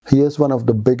Here's one of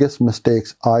the biggest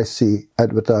mistakes I see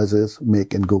advertisers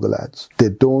make in Google Ads. They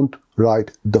don't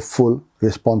write the full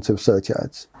responsive search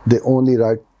ads. They only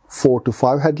write 4 to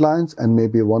 5 headlines and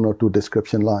maybe 1 or 2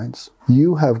 description lines.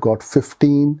 You have got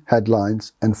 15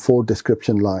 headlines and 4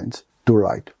 description lines to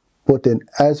write. Put in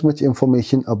as much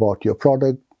information about your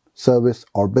product, service,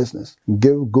 or business.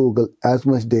 Give Google as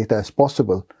much data as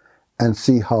possible and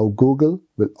see how Google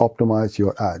will optimize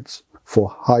your ads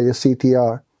for higher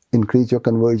CTR, increase your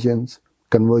conversions,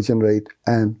 conversion rate,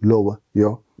 and lower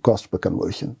your cost per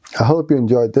conversion. I hope you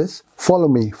enjoyed this. Follow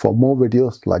me for more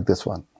videos like this one.